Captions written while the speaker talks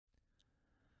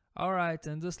Alright,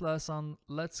 in this lesson,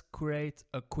 let's create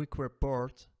a quick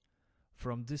report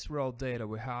from this raw data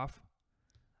we have,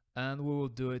 and we will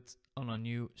do it on a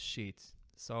new sheet.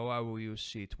 So I will use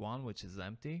sheet 1, which is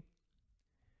empty.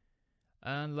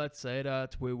 And let's say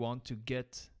that we want to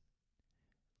get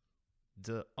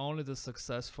only the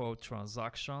successful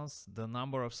transactions, the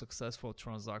number of successful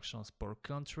transactions per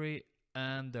country,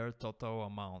 and their total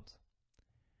amount.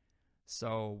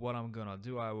 So what I'm gonna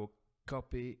do, I will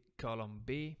copy column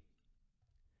B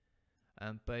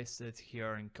and paste it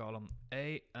here in column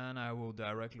A, and I will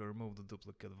directly remove the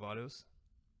duplicate values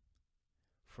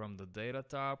from the data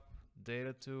tab,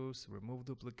 data tools, remove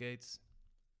duplicates.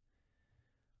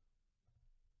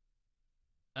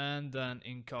 And then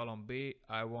in column B,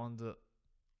 I want the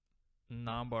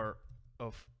number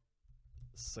of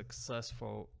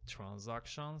successful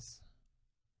transactions.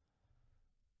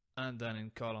 And then in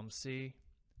column C,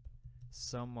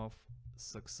 sum of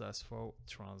successful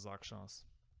transactions.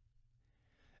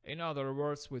 In other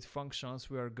words, with functions,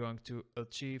 we are going to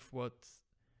achieve what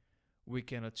we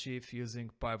can achieve using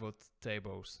pivot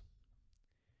tables.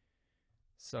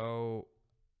 So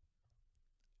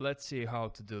let's see how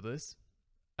to do this.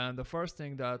 And the first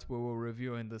thing that we will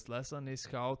review in this lesson is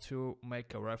how to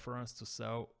make a reference to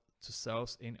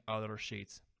cells in other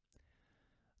sheets.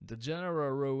 The general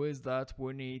rule is that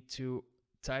we need to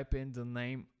type in the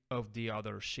name of the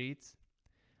other sheet,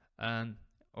 and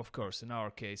of course in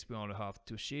our case we only have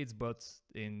 2 sheets, but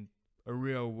in a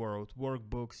real world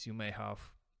workbooks you may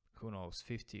have, who knows,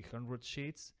 50, 100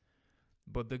 sheets.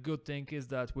 But the good thing is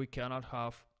that we cannot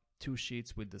have 2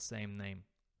 sheets with the same name.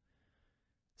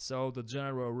 So the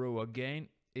general rule again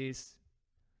is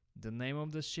the name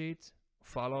of the sheet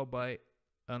followed by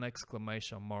an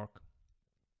exclamation mark.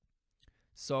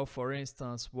 So for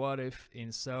instance, what if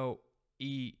in cell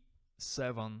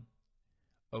E7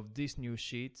 of this new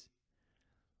sheet,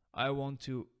 I want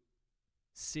to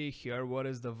see here what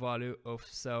is the value of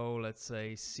cell, let's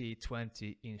say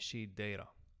C20 in sheet data.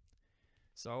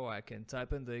 So I can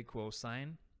type in the equal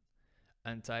sign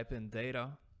and type in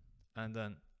data and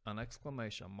then an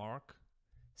exclamation mark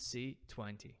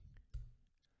C20.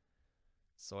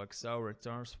 So Excel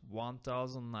returns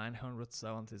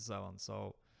 1977.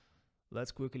 So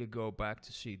let's quickly go back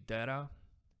to sheet data,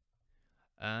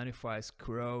 and if I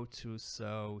scroll to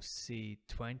cell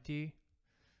C20,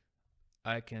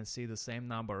 I can see the same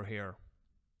number here.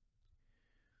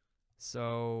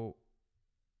 So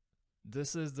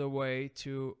this is the way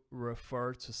to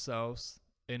refer to cells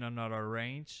in another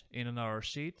range, in another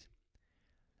sheet,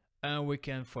 and we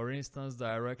can, for instance,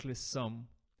 directly sum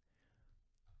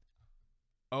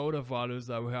all the values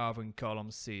that we have in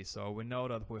column C. So we know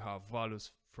that we have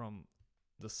values from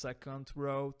the second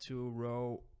row to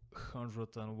row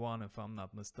 101, if I'm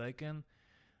not mistaken.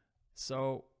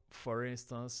 So for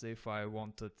instance, if I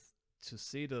wanted to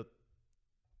see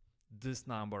this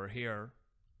number here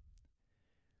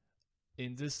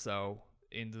in this cell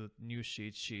in the new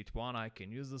sheet 1, I can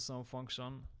use the sum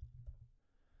function,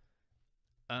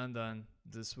 and then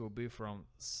this will be from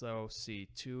cell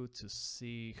C2 to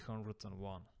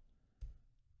C101.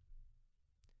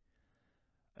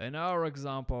 In our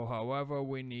example, however,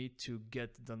 we need to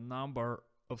get the number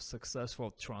of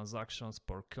successful transactions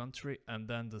per country and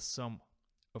then the sum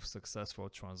of successful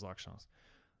transactions.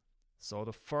 So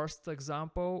the first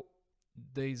example,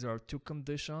 these are 2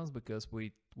 conditions because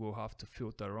we will have to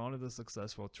filter only the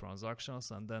successful transactions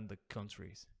and then the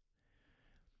countries.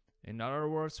 In other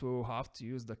words, we will have to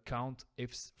use the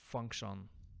COUNTIFs function.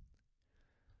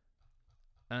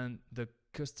 And the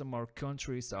customer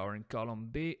countries are in column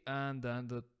B, and then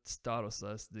the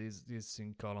statuses, this is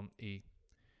in column E.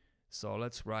 So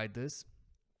let's write this.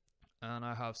 And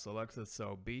I have selected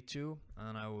cell B2,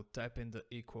 and I will type in the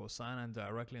equal sign, and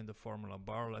directly in the formula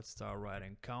bar, let's start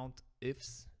writing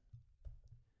COUNTIFs.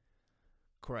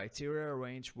 Criteria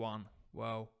range 1.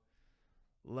 Well,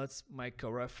 let's make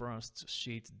a reference to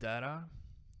sheet data,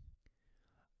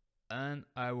 and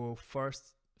I will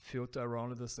first filter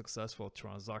only the successful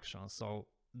transactions. So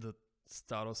the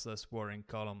statuses were in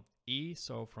column E,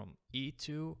 so from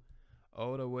E2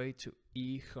 all the way to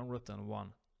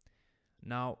E101.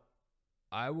 Now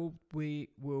we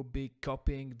will be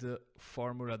copying the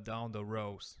formula down the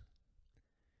rows.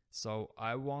 So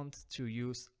I want to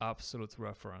use absolute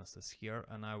references here,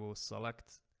 and I will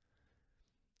select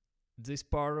this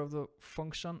part of the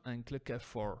function and click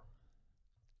F4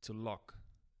 to lock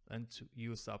and to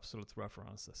use absolute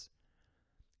references,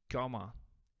 comma.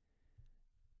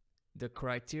 The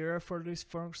criteria for this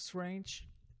first range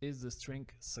is the string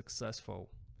successful,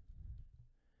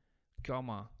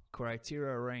 comma.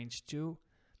 Criteria range 2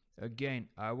 Again,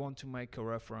 I want to make a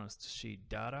reference to sheet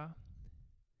data,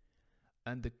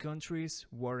 and the countries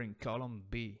were in column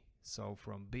B. So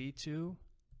from B2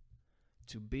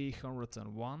 to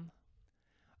B101,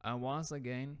 and once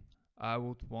again I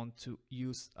would want to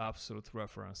use absolute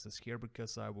references here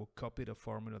because I will copy the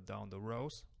formula down the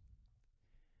rows,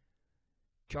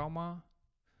 comma,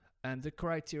 and the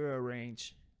criteria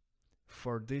range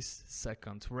for this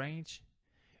second range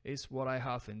is what I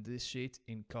have in this sheet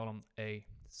in column A.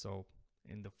 So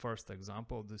in the first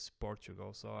example, this is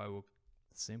Portugal, so I will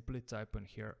simply type in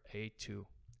here A2,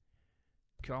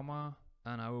 comma,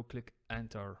 and I will click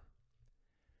enter.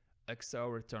 Excel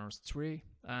returns 3,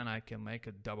 and I can make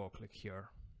a double click here.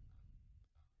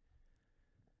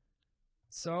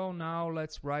 So now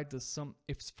let's write the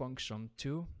SUMIFs function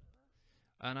too,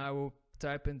 and I will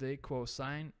type in the equal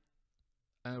sign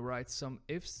and write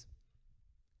SUMIFs.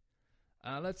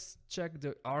 Let's check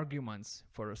the arguments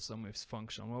for a SUMIFs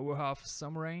function. Well, we have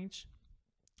sum range.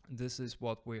 This is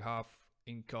what we have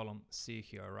in column C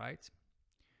here, right?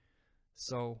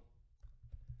 So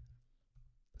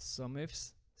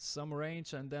SUMIFs, sum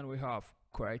range, and then we have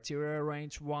criteria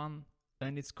range 1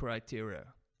 and its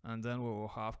criteria, and then we will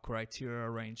have criteria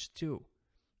range 2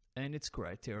 and its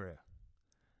criteria.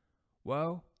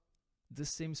 Well, this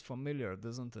seems familiar,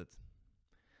 doesn't it?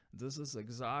 This is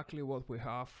exactly what we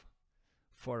have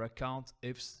for a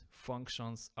COUNTIFs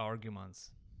functions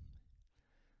arguments.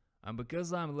 And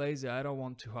because I'm lazy, I don't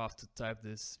want to have to type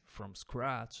this from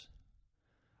scratch.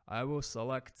 I will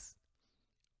select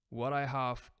what I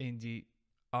have in the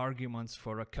arguments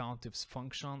for a COUNTIFs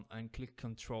function and click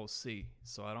Ctrl C,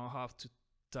 so I don't have to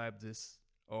type this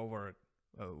over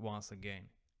once again.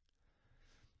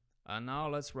 And now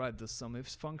let's write the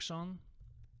SUMIFs function.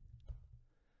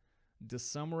 The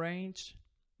sum range,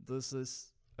 this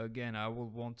is, again, I will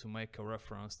want to make a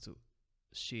reference to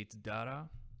sheet data,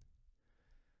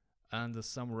 and the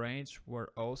sum range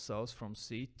were all cells from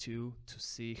C2 to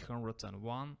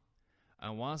C101,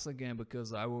 and once again,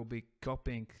 because I will be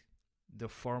copying the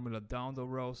formula down the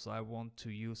row, so I want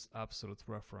to use absolute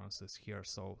references here.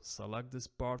 So select this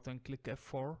part and click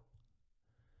F4,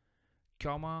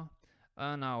 comma,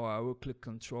 and now I will click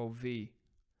Ctrl V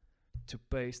to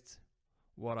paste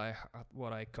what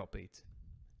I copied.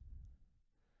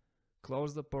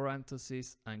 Close the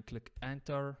parentheses and click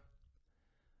enter.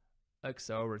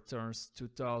 Excel returns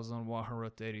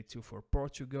 2182 for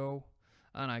Portugal,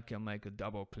 and I can make a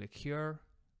double click here.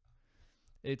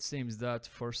 It seems that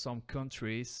for some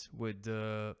countries with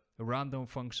the random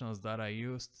functions that I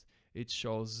used, it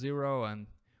shows 0, and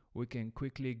we can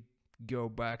quickly go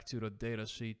back to the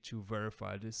datasheet to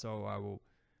verify this. So I will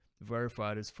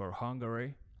verify this for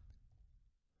Hungary.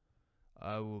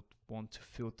 I would want to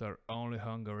filter only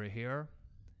Hungary here.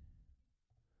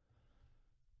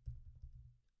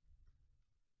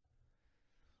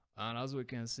 And as we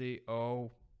can see,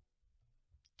 all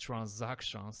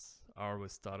transactions are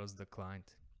with status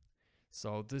declined.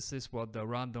 So this is what the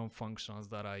random functions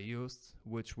that I used,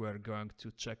 which we're going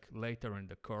to check later in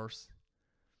the course,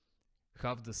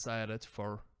 have decided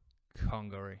for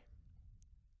Hungary.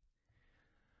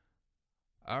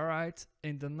 Alright,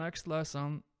 in the next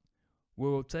lesson, we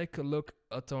will take a look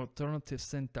at alternative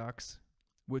syntax,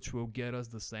 which will get us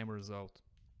the same result.